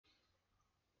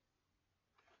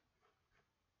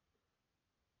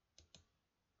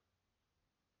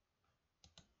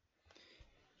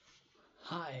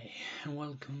Hi, and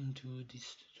welcome to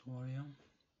this tutorial. I'm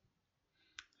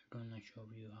gonna show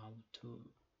you how to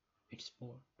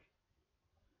export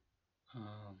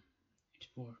um,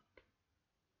 export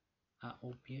an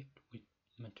object with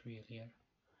material here,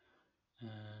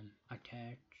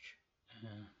 attach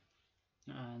an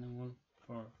animal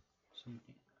for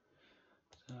something.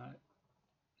 So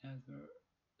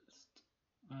first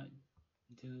I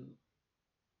do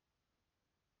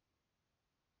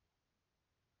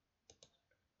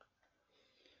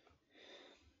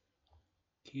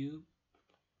cube,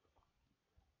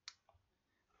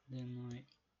 then I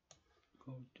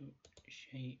go to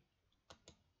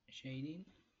shading,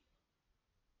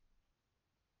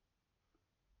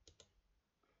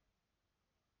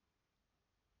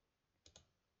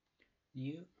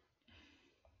 new,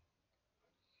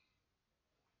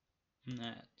 and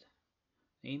add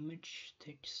image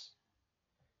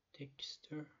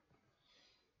texture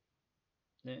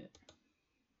there,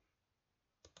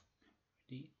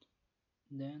 delete.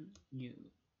 Then you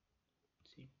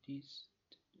set this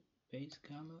base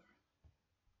color,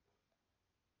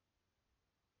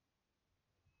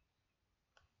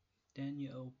 then you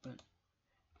open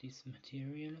this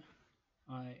material.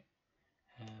 I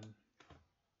have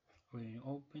already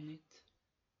opened it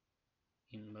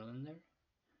in Blender,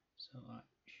 so I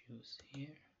choose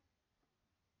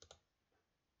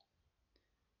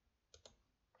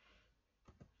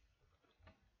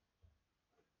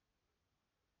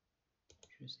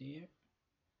here,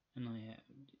 and I have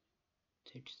the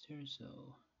texture,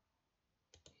 so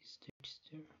this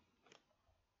texture,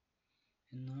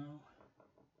 and now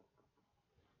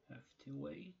I have to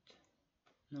wait.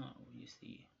 Now you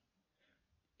see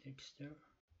texture,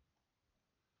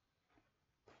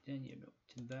 then you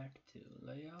go back to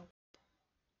layout,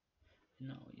 and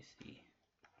now you see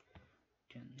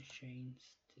can change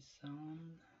the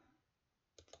sound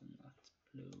to not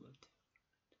blue but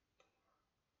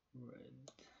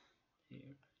red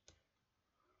here.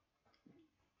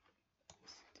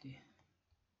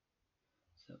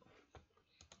 So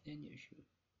then you should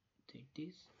take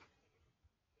this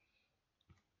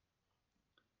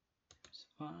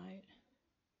file,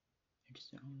 it's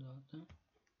sound data,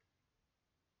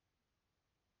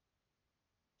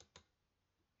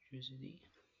 choose the,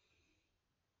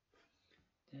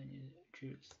 then you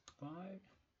choose file,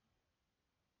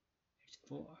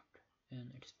 export,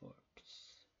 and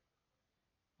exports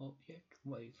object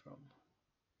wavefront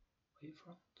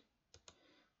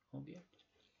object.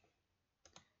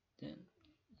 Then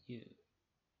you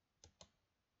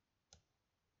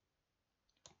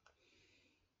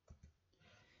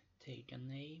take a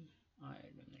name. I'm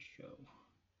gonna show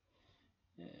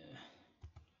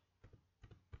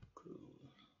cool,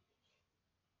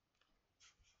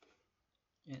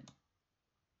 and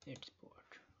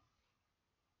export.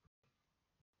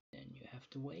 Then you have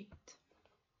to wait.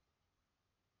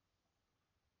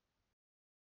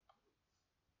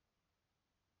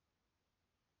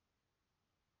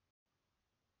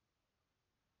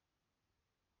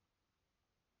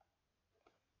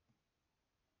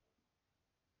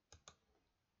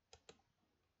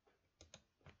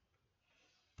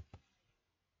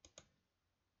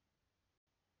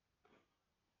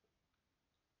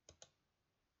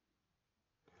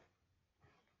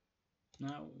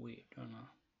 Now we're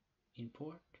gonna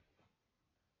import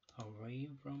array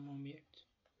from object.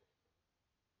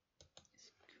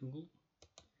 It's cool,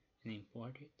 and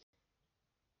import it.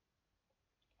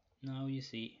 Now you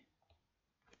see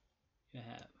you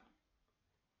have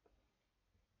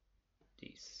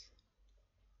this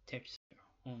texture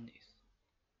on this,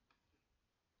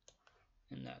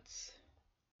 and that's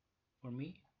for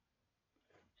me.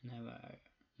 And have